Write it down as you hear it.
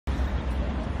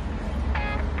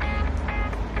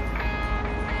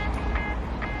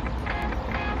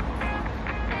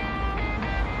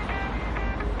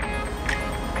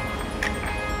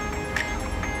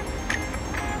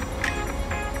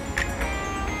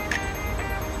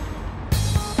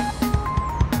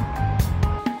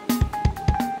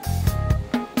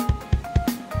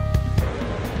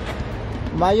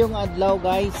Mayong adlaw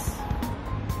guys.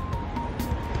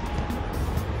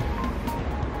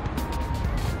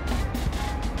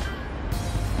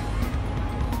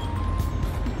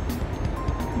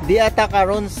 Di ata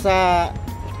karon sa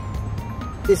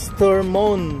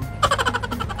Stormont.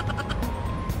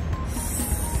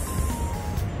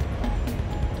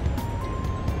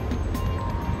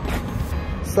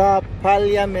 Sa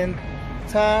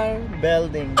Parliamentar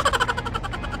Building.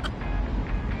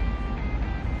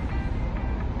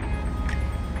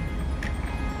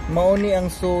 Mauni ang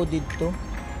so dito.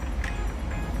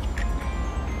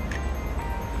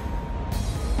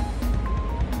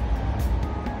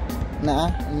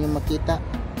 Inyo makita.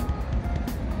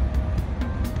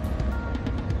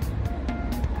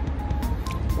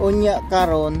 Unya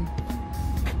karon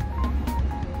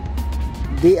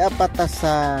di apata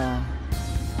sa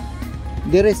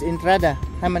Diris entrada,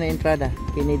 haman na entrada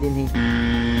kini dinhi.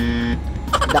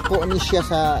 Dako ni siya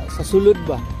sa sulod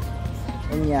ba?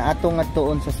 Unya atong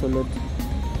atuon sa sulod.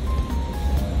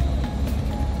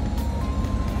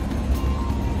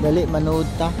 Dali manood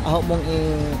ta, aho mong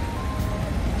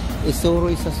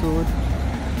isuroy sa sulod.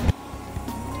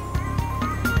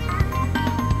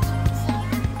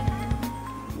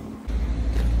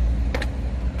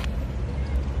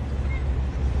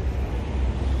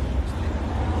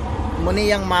 Muni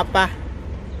yang mapa.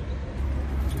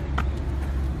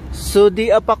 So di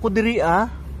apa ko diri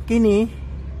kini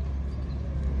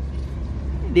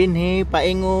dinhi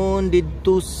paingon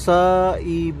didto sa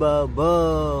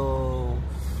ibabaw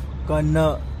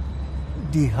kana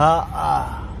diha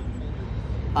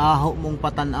aho mong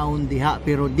patan-awon diha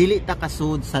pero dili ta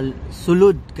kasud sa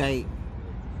sulod kay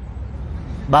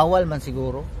bawal man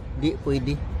siguro, di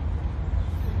pwede.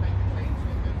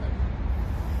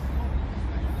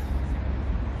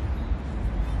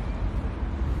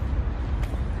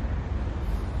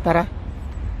 Tara.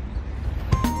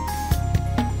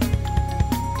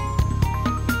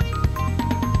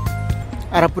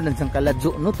 Arapon lang sang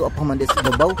kaladyo no to apa man des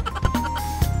babaw.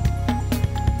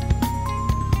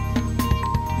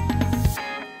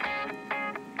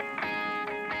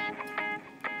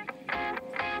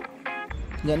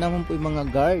 Diyan naman po yung mga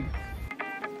guard.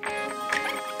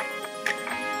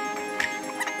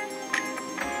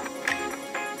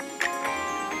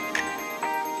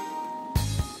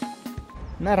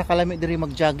 Nara kalami diri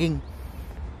mag-jogging.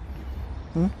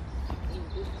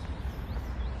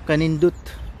 Kanindot.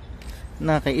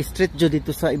 Na kay street jo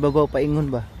dito sa ibabaw paingon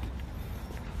ba.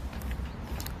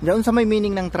 Diyan sa may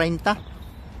meaning ng 30.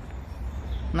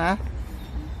 Na?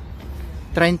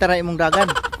 30 ra imong dagan.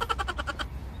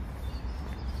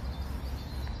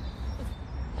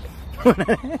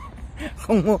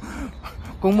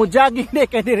 kung mo jogging de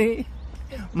kay diri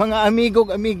mga amigog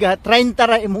amiga 30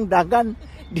 ra imong dagan.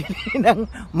 Dili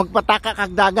nang magpataka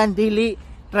kag dagan, dili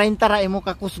 30 ra imo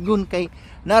kakusgon kay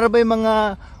narabay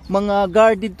mga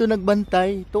guard dito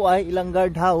nagbantay. To ay ilang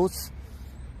guard house.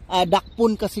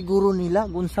 Dakpon ka siguro nila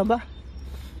gunsa ba?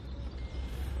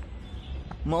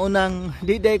 Maunang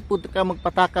di day pud ka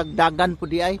magpatakag dagan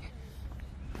pud di ay.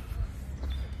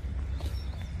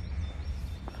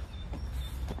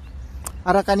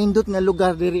 Ara kanindot nga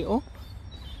lugar diri oh.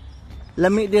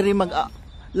 Lami diri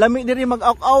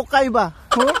mag-aw-aw kay ba?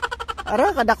 Huh?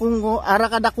 Ara kada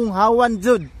kong hawan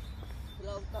jud.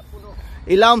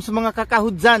 Ilawom sa mga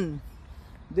kakahudsan.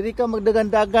 Diri ka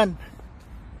magdagan-dagan.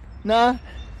 Na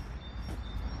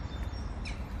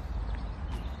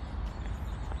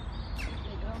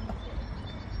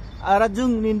ara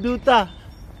jung ninduta.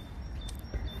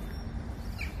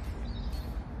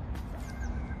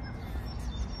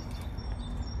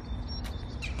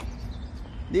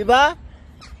 Di ba?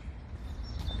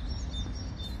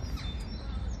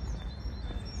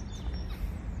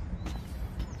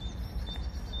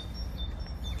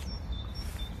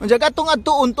 Unsa katong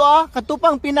adtuon to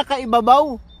katupang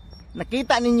pinakaibabaw.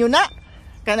 Nakita ninyo na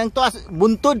kanang to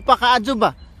buntod pa kaadyo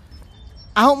ba?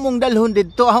 Aho mong dalhon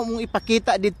didto, aho mong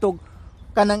ipakita didto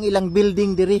kanang ilang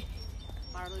building diri.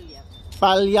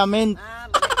 Parliament.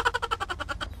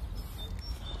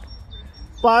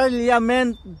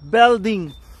 Parliament building.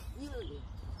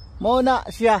 Mo na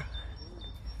siya.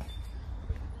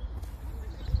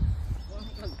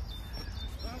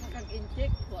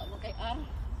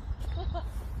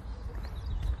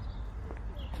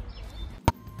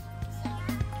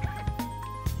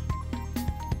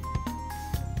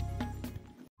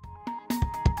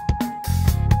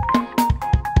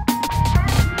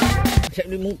 Siya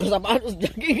ni mong kasabaan us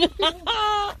jogging.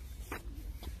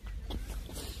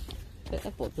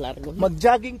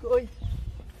 Mag-jogging ko oy.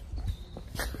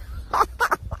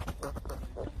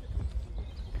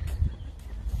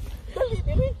 Dali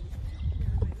diri.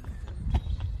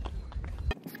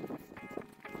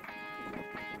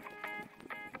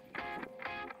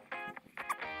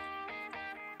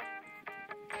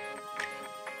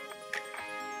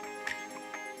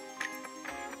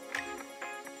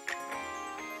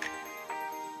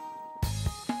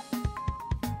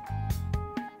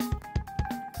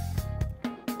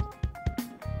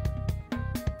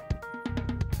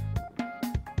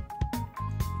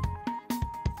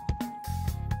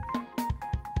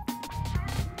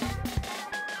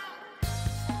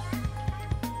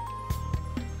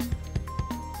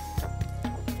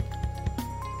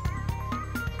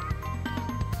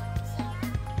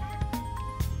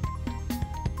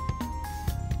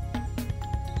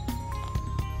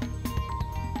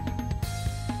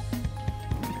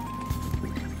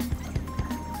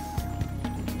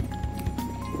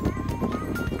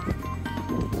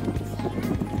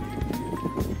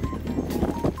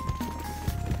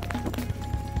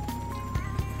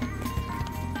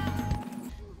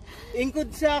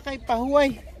 Ingkod siya kay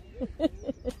pahuway.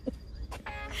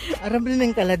 Aram rin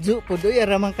ng kaladyo po doy,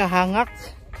 aram ang kahangak.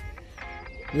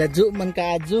 Ladyo man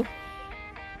kaadyo.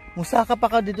 Musa ka pa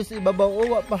ka dito sa ibabaw,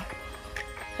 uwa pa.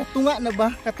 Katunga na ba?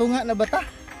 Katunga na ba ta?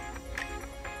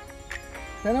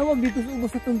 Sana wag dito sa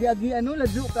ubos itong giagi, ano,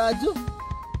 ladyo kaadyo.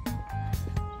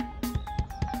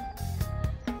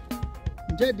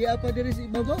 Diyan, di apa diri sa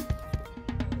ibabaw.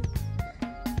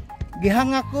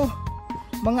 Gihangak ko.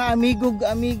 Mga amigog,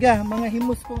 amiga, mga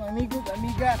himus kong amigog,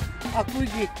 amiga, ako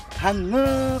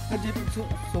hangak ka dito,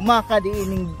 sumaka di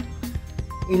ining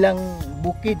ilang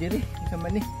bukid diri, isa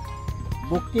man ni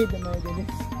bukid ano diri,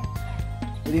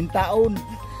 ilang taon.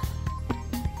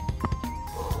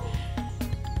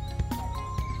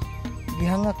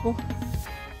 Gihangak ko.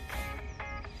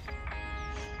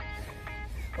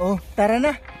 Oh, tara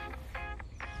na.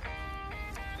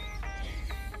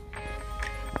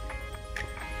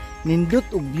 Nindot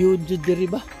og view jud diri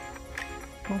ba?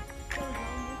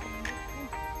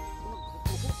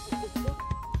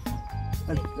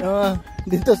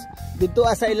 Dito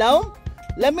asa ilaw.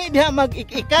 Lami diha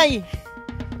mag-ikikay.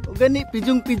 O gani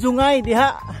pijong-pijongay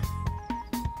diha.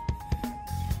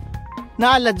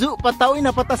 Naaladyo pataoy na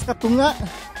patas katunga.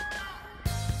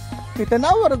 Kita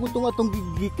nawa ra gutong atong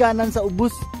gigikanan sa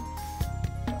ubos.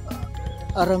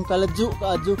 Arang kaladyo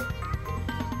kaadyo.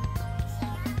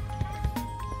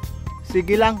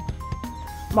 Sige lang.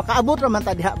 Makaabot raman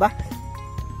ta diha ba?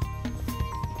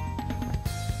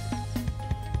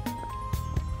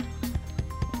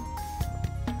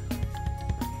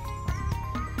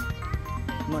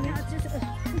 Morning.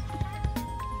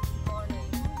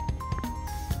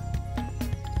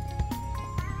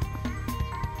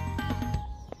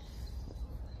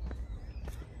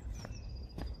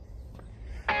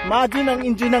 Maadyo ng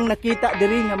engine ang nakita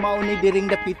diri nga mauni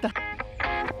diring dapita.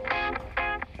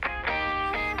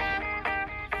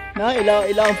 Na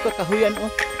ilaw ka kahuyan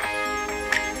oh.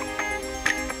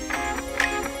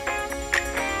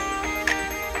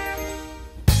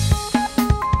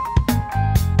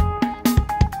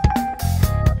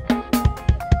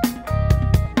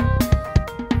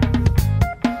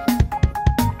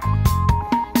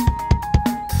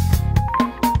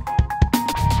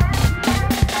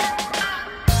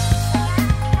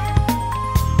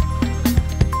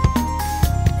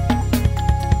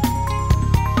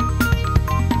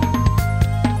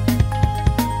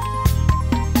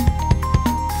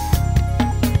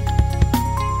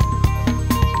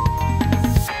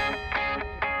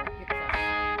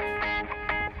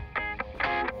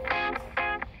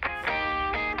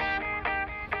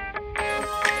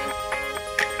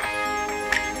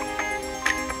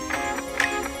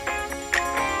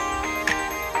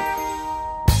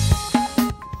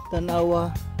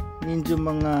 Tanawa ninyo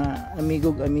mga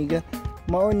amigog amiga,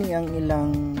 mauni ang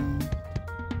ilang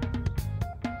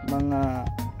mga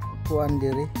kuan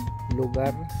diri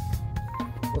lugar.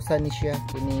 Usa ni siya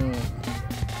kini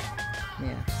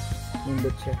niya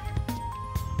nindot siya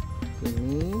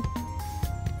kini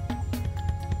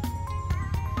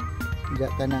diya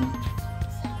kanang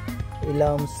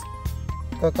ilawom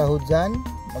kakahudyan,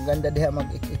 maganda diha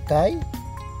mag-ikikay.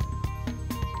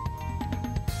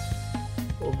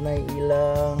 Na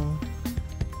ilang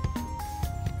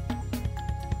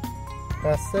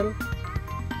castle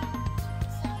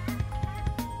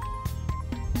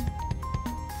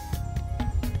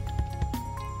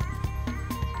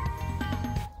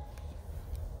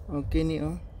okay ni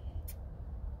oh.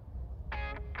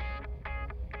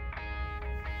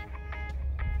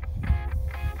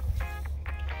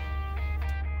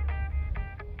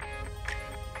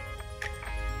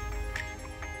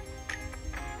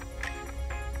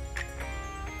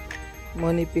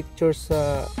 Money picture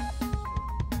sa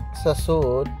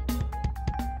sud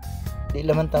di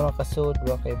laman tama kasud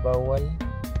wa kay bawal.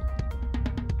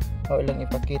 O lang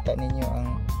ipakita ninyo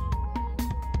ang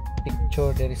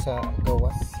picture diri sa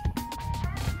gawas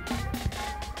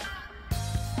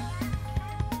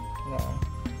na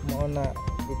mo na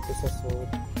dito sa sud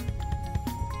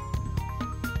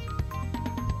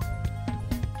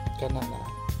kana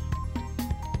na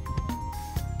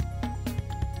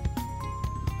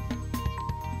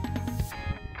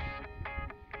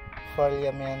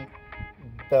Parliament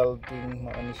building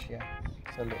mo ani siya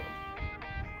sa loob.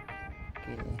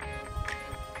 Okay.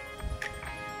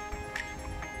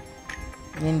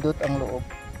 Nindot ang loob.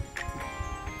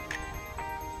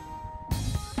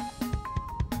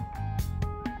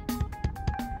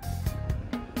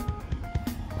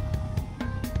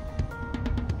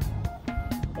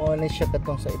 Mo ani siya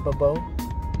katong sa ibabaw.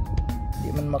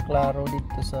 Di man maklaro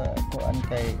dito sa kuan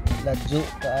kay ladyo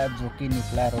kaadyo kini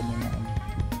klaro ni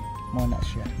mo na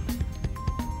siya.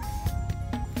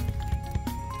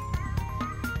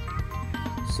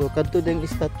 So kadto ding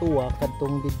estatwa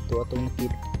kadtong didto atong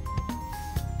nakita.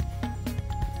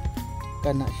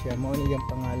 Kana siya mao ni iyang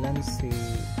pangalan si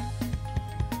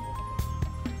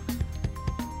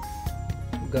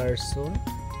Garson.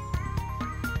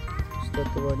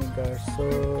 Estatwa ni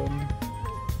Garson.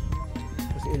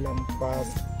 Tapos ilang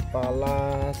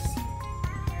palas.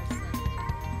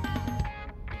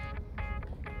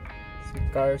 Si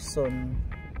Carson.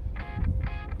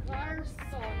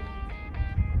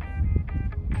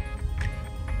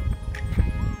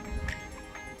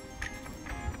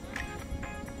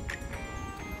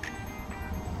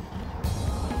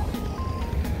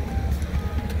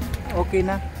 Okay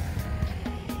na.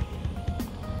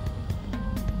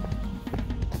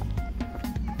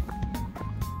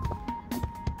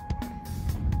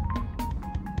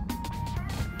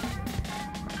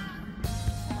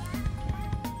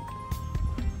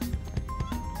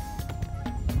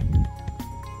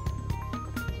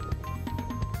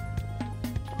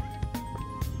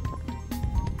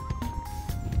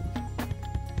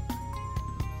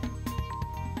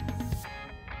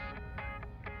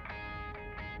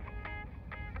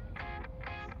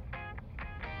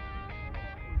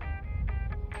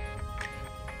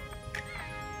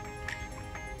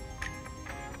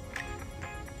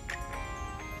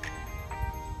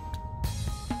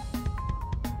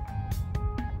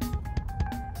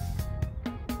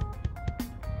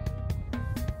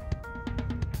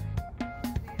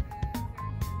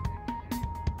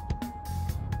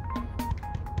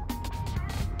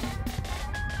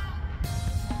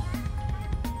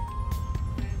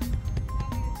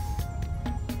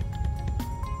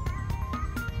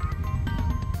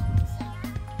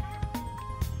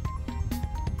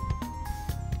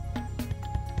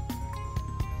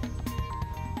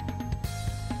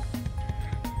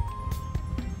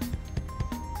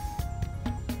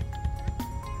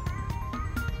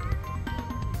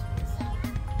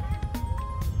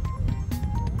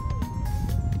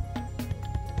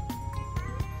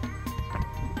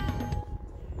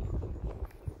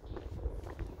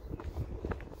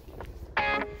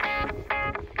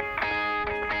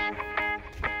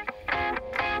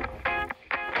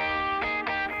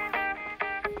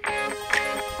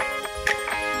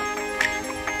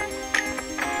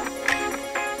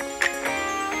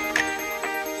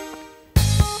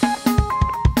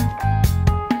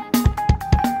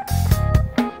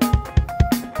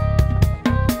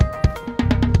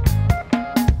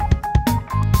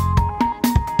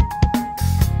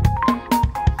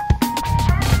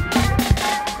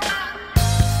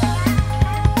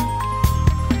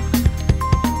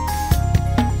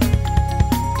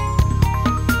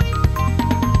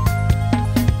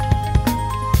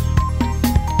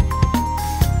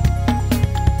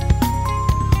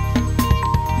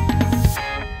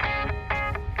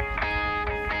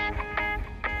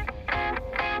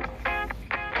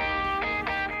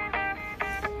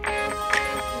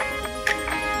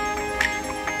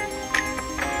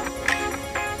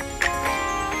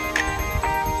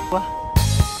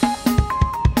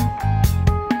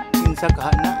 Kinsa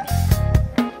kahana.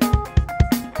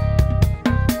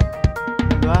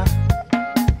 Diba?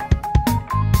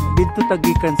 Dito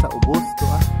tagikan sa ubos to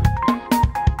ah.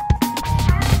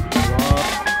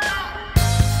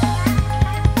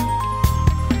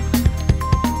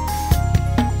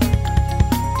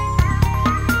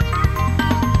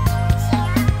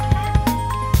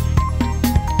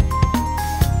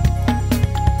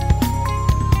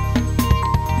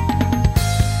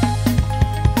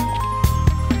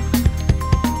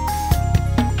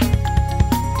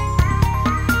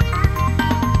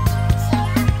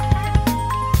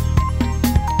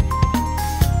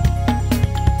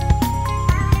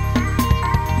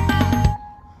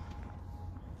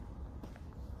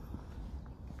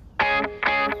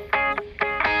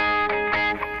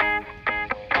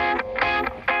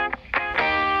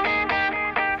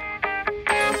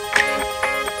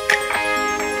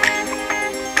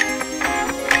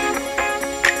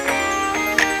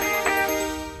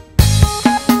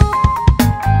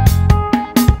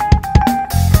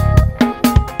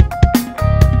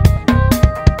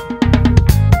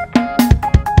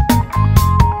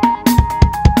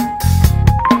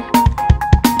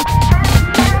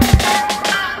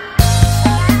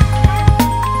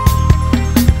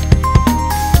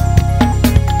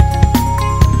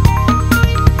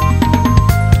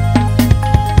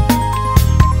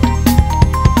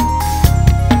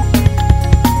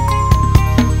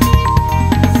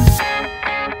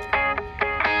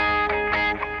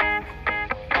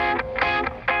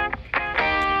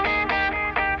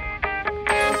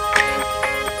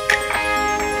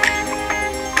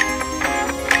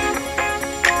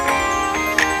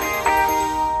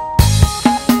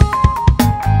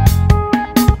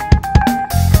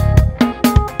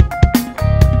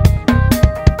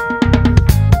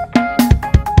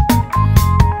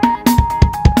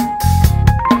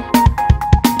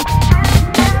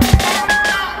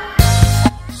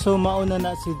 So mauna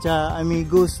na si Ja,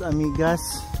 amigos,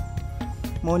 amigas.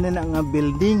 Mauna na nga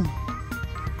building.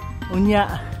 Unya,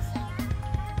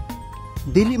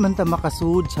 dili man ta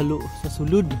makasuod sa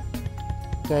sulod.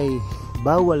 Kay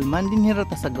bawal man din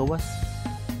hirata sa gawas.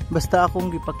 Basta akong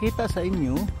gipakita sa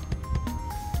inyo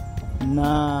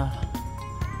na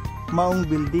maong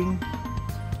building.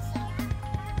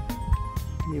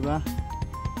 Di ba?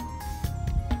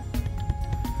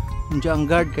 Ang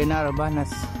guard kay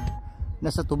naarabanas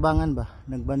nasa tubangan ba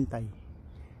nagbantay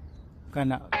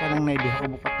kanang nay diha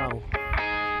ubo ka tao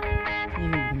ini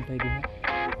nagbantay diha.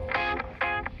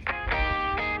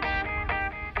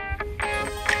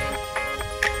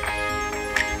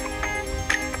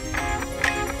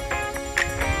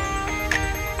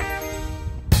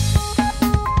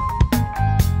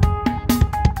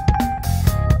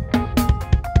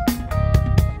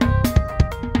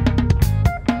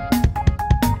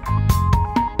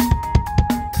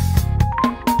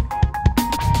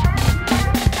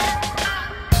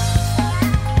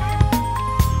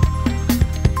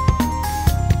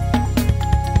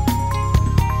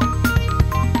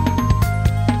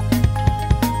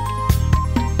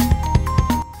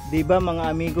 Diba mga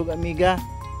amigo amiga,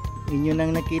 inyo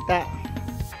nang nakita.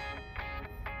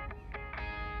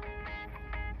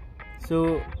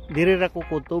 So diri ra ko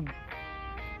kutob.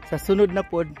 Sa sunod na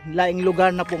pod, laing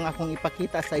lugar na pong akong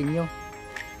ipakita sa inyo.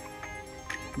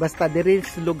 Basta diri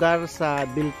sa lugar sa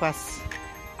Belfast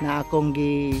na akong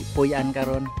gipuy-an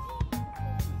karon.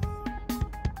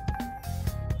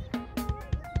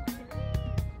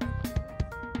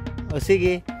 O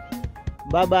sige,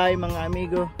 bye bye mga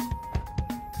amigo.